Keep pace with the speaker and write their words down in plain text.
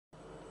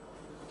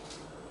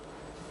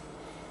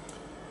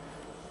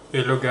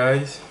Hello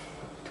guys,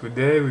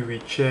 today we will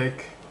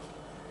check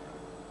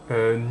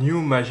a new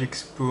Magic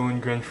Spoon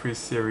gluten-free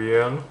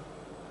cereal,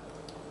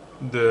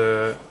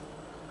 the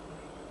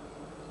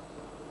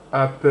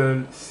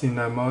apple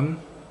cinnamon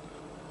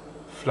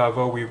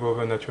flavor with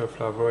other natural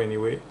flavor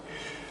anyway.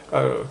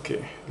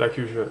 Okay, like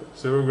usual,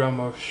 0 gram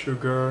of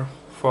sugar,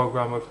 4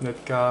 gram of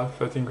net carb,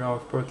 13 gram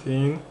of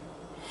protein,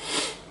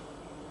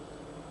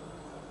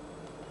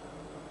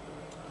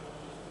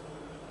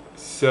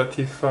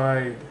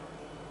 certified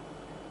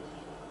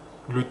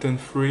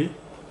gluten-free.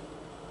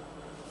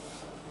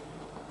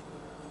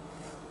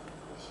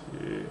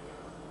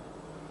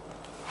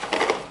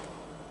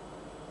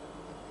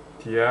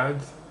 The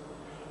ads: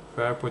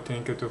 high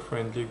protein,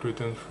 keto-friendly,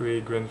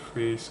 gluten-free,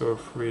 grain-free,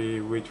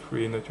 soy-free,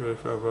 wheat-free, natural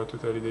flavor,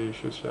 totally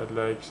delicious,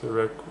 childlike,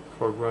 select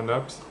for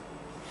grown-ups,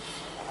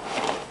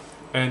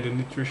 and the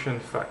nutrition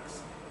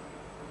facts.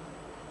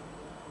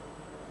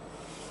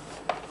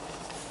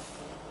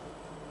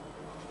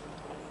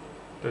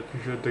 Like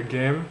usual, the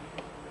game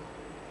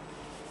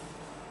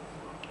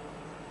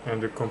and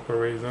the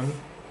comparison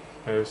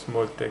and a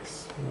small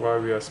text why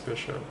we are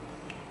special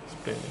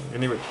explaining.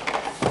 Anyway,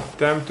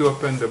 time to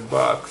open the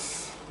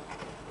box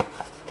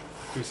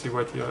to see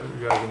what you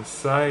have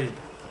inside.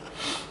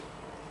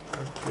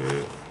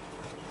 Okay.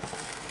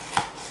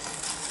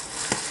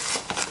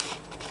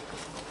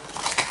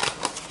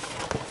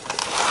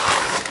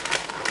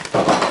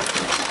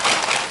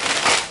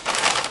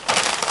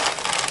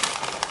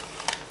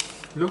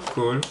 Look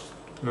cool,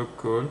 look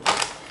cool.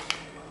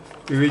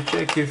 We will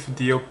check if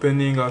the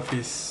opening of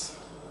this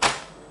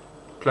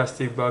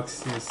plastic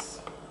box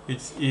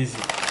it's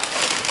easy,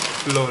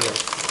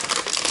 flawless.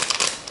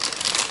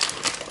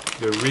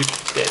 The rip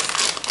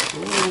test.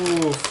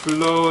 Ooh,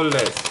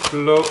 flawless,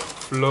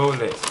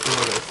 flawless.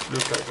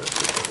 Look at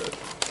that.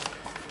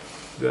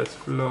 That's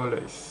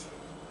flawless.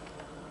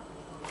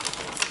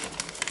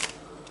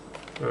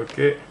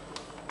 Okay,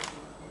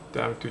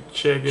 time to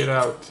check it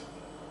out.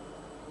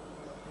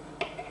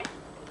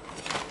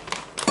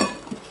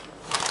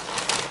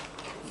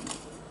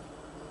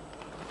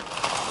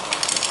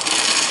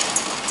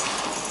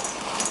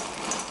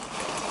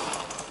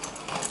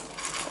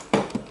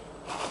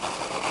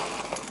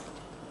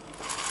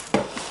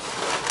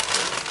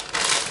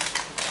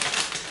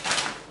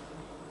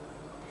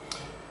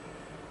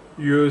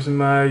 Use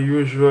my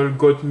usual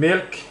goat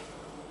milk,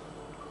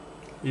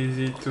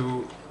 easy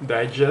to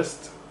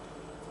digest.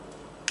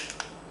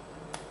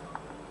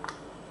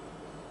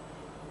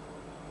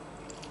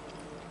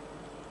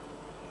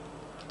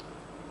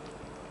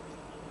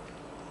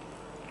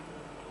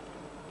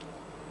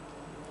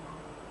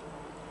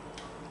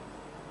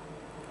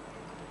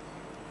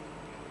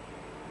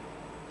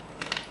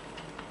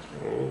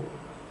 Oh.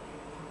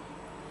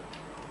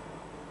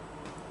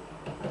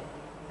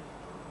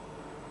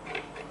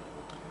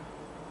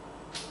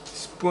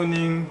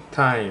 Spooning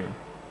time.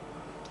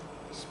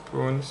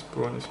 Spoon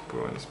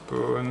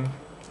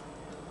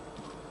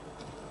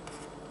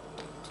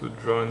to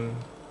drown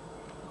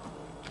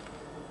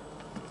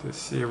the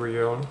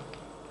cereal.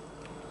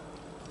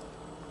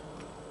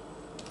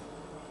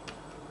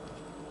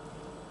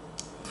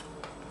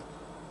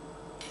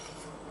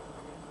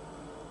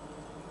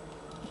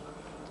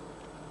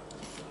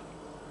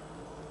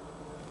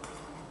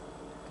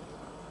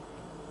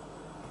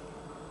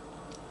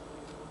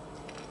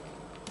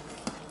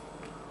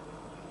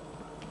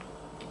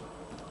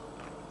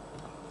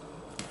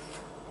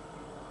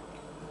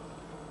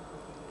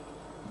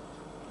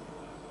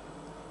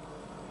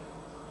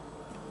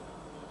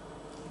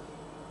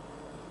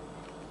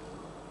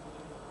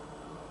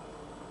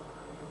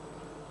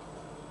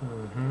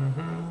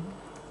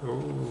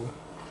 Oh.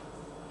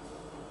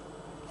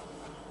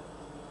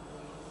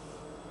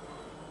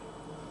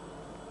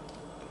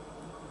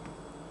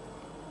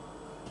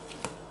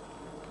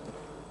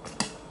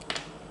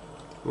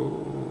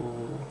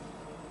 Oh.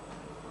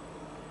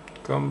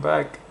 Come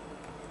back.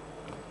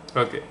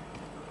 Okay.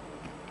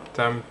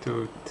 Time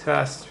to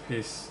test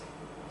this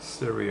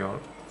cereal.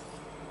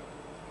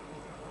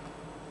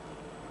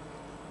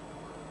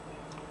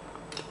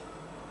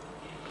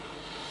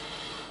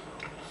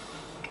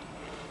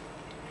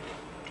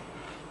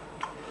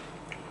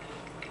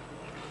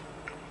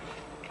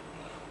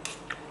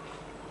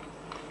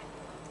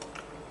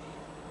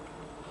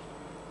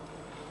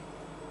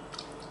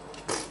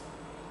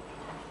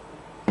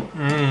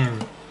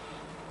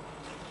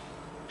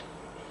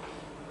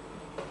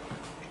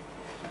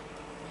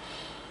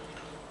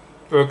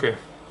 Okay.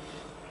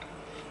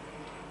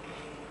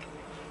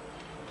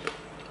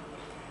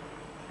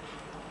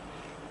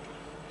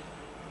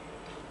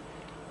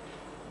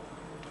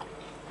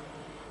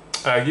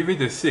 I give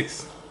it a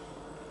 6.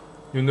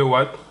 You know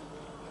what?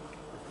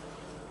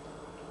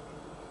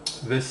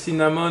 The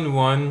cinnamon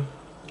one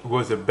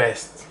was the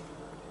best.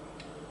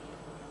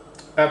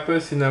 Apple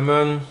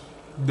cinnamon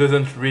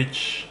doesn't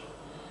reach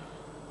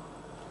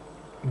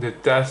the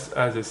taste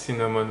as the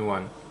cinnamon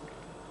one.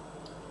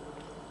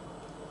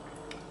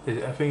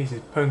 I think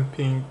it's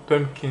pumpkin.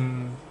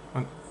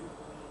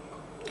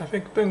 I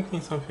think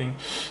pumpkin something.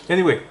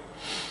 Anyway,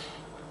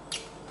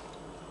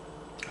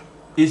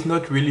 It's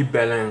not really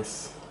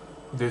balanced.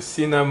 The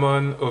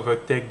cinnamon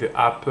overtake the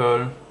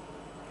apple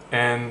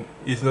and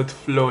is not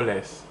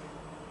flawless.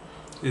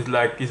 It's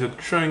like it's a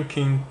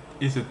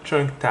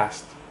chunk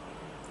taste.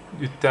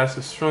 You taste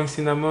a strong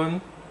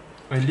cinnamon,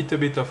 a little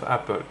bit of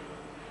apple.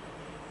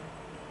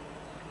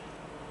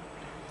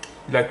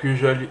 Like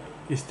usually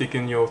it's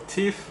taking your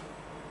teeth,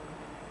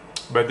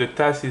 but the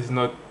taste is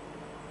not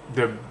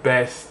the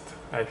best,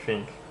 I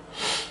think,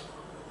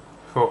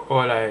 for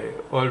all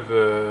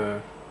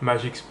the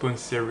Magic Spoon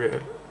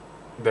cereal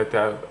that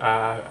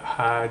I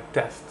had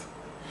tasted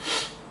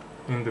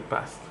in the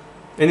past.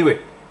 Anyway,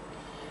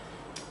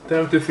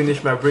 time to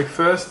finish my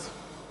breakfast.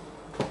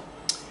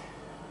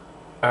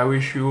 I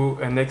wish you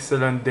an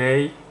excellent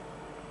day.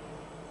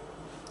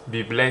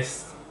 Be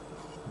blessed.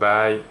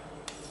 Bye.